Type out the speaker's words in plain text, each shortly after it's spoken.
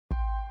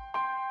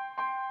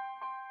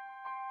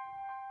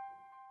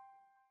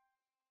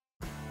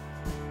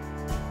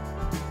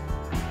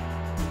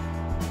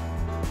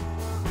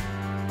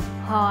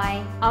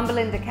Hi, I'm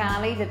Belinda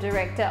Carley, the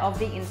Director of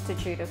the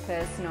Institute of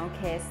Personal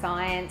Care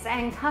Science,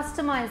 and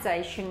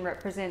customization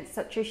represents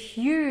such a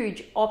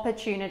huge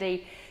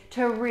opportunity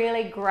to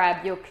really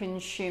grab your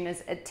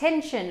consumers'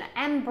 attention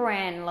and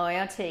brand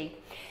loyalty.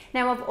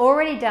 Now, I've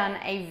already done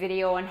a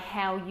video on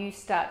how you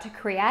start to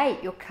create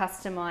your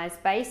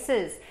customized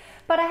bases,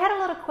 but I had a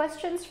lot of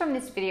questions from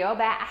this video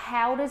about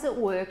how does it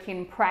work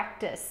in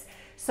practice.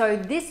 So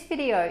this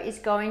video is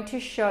going to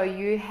show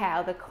you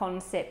how the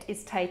concept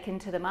is taken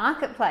to the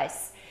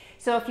marketplace.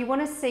 So if you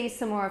want to see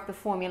some more of the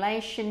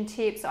formulation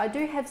tips, I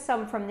do have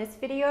some from this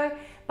video,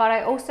 but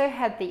I also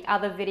had the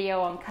other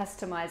video on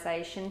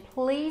customization.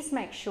 Please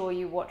make sure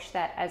you watch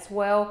that as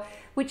well,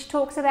 which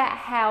talks about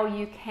how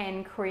you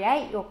can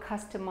create your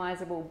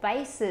customizable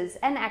bases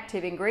and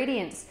active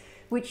ingredients,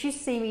 which you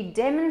see me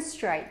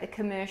demonstrate the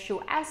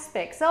commercial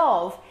aspects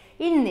of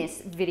in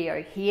this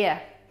video here.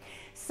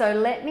 So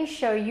let me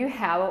show you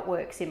how it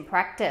works in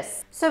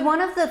practice. So one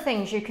of the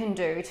things you can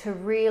do to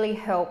really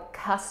help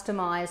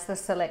customize the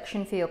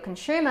selection for your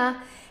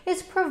consumer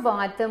is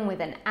provide them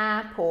with an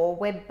app or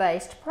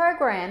web-based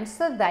program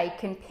so they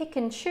can pick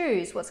and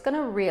choose what's going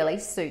to really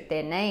suit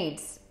their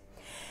needs.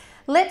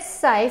 Let's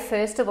say,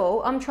 first of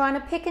all, I'm trying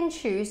to pick and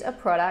choose a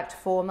product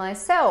for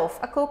myself,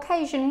 a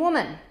Caucasian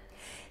woman.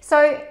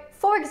 So,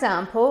 for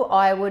example,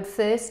 I would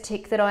first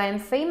tick that I am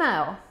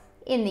female.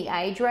 In the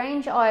age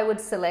range, I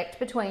would select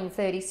between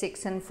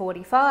 36 and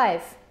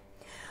 45.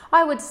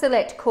 I would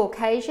select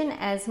Caucasian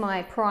as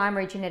my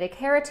primary genetic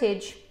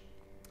heritage,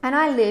 and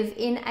I live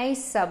in a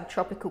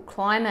subtropical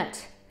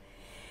climate.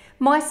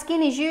 My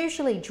skin is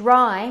usually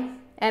dry,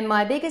 and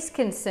my biggest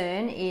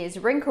concern is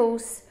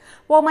wrinkles,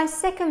 while my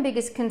second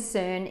biggest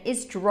concern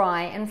is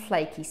dry and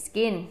flaky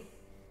skin.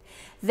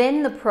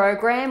 Then the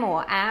program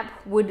or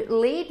app would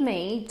lead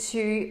me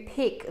to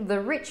pick the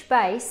Rich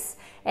Base,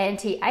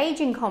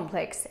 Anti-Aging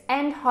Complex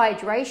and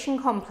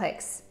Hydration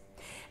Complex.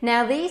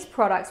 Now these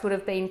products would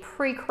have been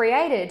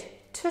pre-created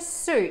to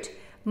suit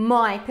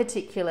my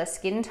particular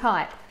skin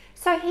type.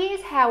 So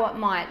here's how it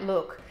might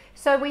look.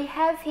 So we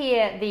have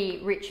here the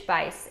Rich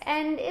Base,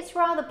 and it's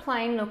rather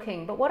plain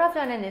looking, but what I've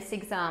done in this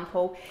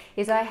example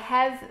is I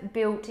have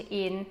built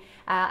in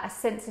a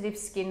sensitive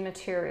skin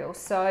material.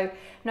 So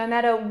no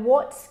matter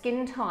what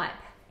skin type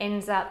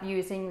ends up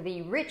using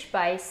the Rich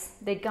Base,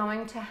 they're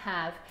going to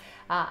have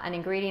an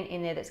ingredient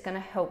in there that's going to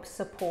help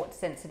support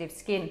sensitive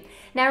skin.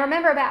 Now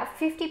remember, about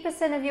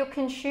 50% of your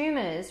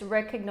consumers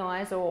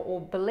recognize or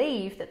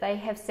believe that they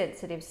have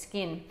sensitive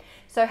skin.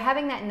 So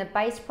having that in the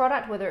base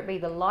product, whether it be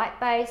the light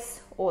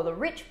base or the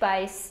rich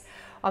base,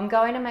 I'm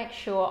going to make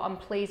sure I'm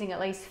pleasing at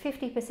least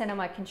 50% of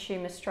my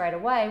consumers straight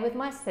away with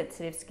my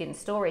sensitive skin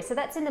story. So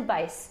that's in the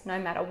base, no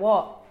matter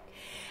what.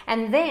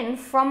 And then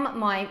from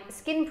my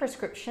skin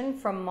prescription,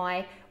 from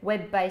my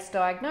web-based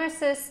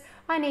diagnosis,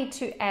 I need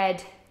to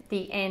add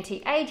the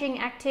anti-aging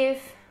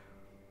active,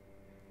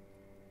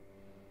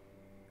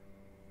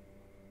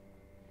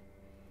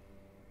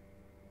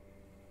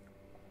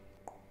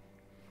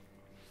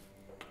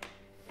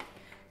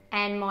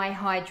 and my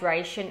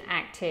hydration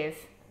active.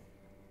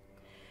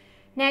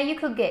 Now you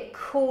could get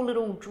cool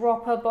little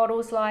dropper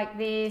bottles like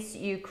this,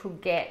 you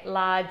could get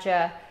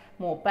larger,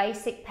 more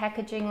basic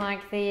packaging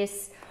like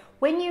this.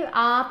 When you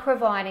are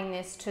providing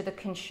this to the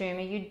consumer,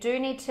 you do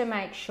need to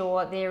make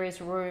sure there is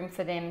room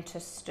for them to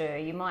stir.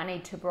 You might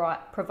need to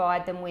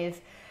provide them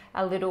with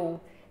a little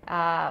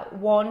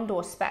wand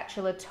or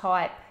spatula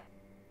type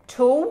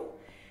tool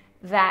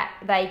that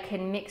they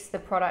can mix the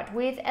product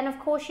with. And of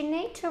course, you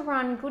need to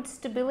run good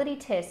stability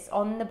tests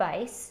on the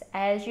base,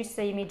 as you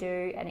see me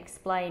do and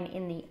explain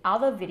in the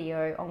other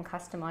video on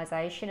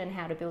customization and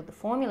how to build the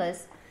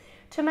formulas,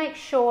 to make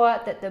sure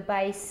that the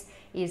base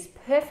is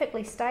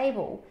perfectly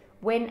stable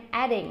when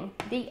adding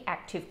the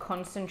active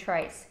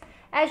concentrates,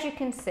 as you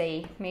can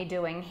see me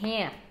doing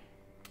here.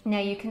 Now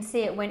you can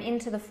see it went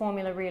into the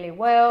formula really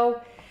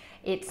well,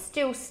 it's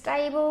still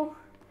stable,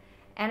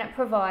 and it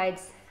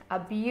provides a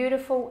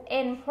beautiful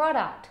end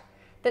product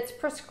that's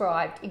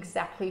prescribed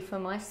exactly for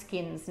my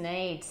skin's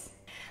needs.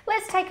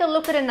 Let's take a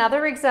look at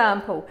another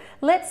example.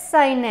 Let's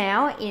say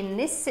now in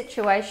this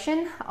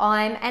situation,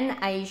 I'm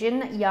an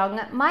Asian young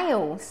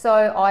male. So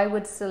I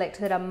would select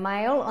that I'm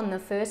male on the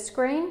first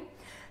screen,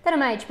 that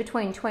I'm aged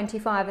between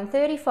 25 and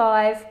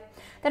 35,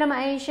 that I'm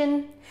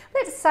Asian.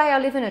 Let's say I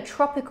live in a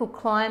tropical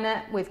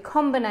climate with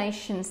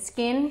combination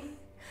skin.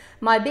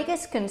 My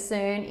biggest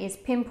concern is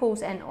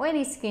pimples and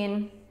oily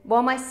skin,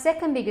 while my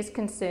second biggest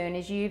concern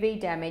is UV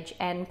damage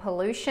and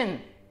pollution.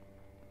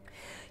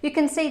 You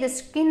can see the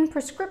skin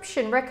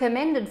prescription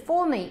recommended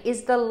for me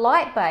is the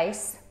light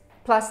base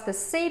plus the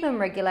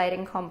sebum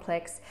regulating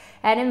complex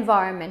and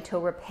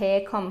environmental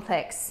repair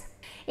complex.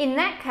 In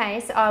that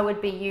case, I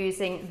would be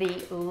using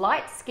the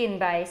light skin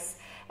base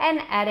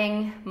and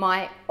adding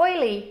my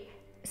oily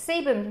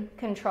sebum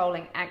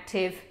controlling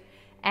active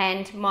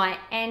and my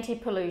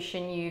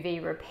anti-pollution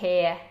UV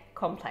repair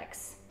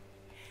complex.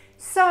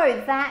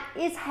 So that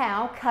is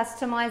how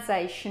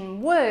customization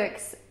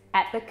works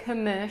at the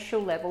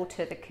commercial level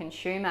to the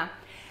consumer.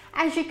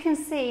 As you can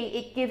see,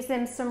 it gives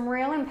them some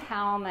real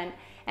empowerment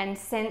and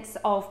sense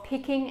of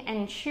picking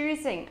and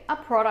choosing a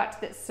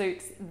product that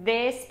suits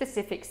their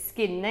specific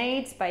skin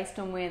needs based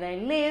on where they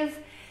live,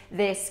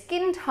 their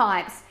skin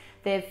types,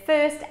 their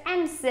first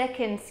and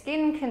second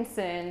skin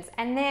concerns,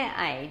 and their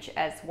age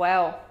as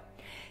well.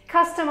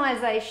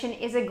 Customization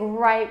is a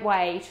great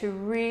way to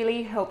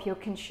really help your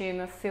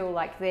consumer feel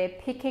like they're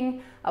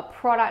picking a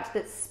product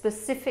that's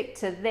specific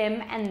to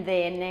them and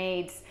their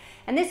needs.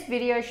 And this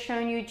video has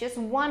shown you just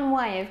one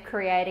way of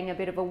creating a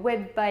bit of a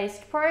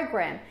web-based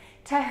program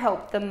to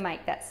help them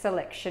make that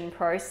selection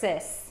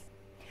process.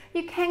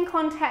 You can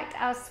contact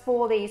us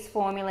for these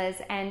formulas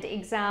and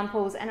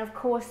examples, and of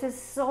course there's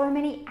so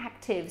many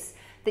actives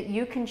that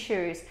you can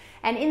choose.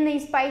 And in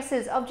these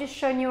bases, I've just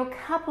shown you a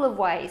couple of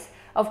ways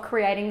of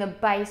creating the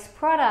base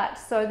product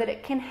so that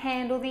it can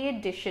handle the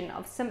addition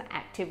of some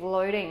active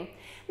loading.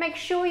 Make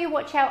sure you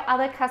watch our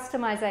other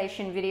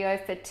customization video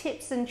for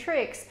tips and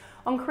tricks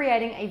on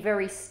creating a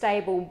very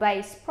stable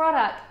base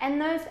product and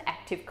those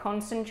active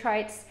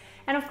concentrates.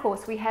 And of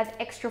course, we have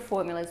extra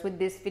formulas with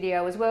this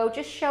video as well,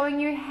 just showing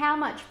you how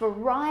much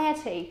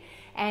variety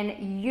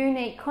and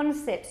unique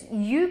concepts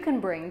you can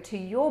bring to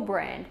your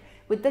brand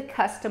with the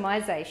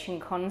customization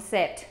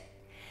concept.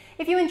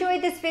 If you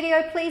enjoyed this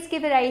video, please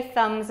give it a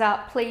thumbs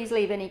up. Please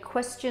leave any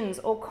questions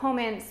or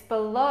comments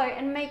below,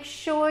 and make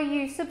sure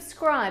you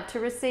subscribe to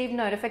receive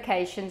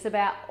notifications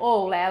about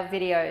all our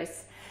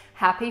videos.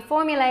 Happy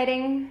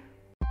formulating!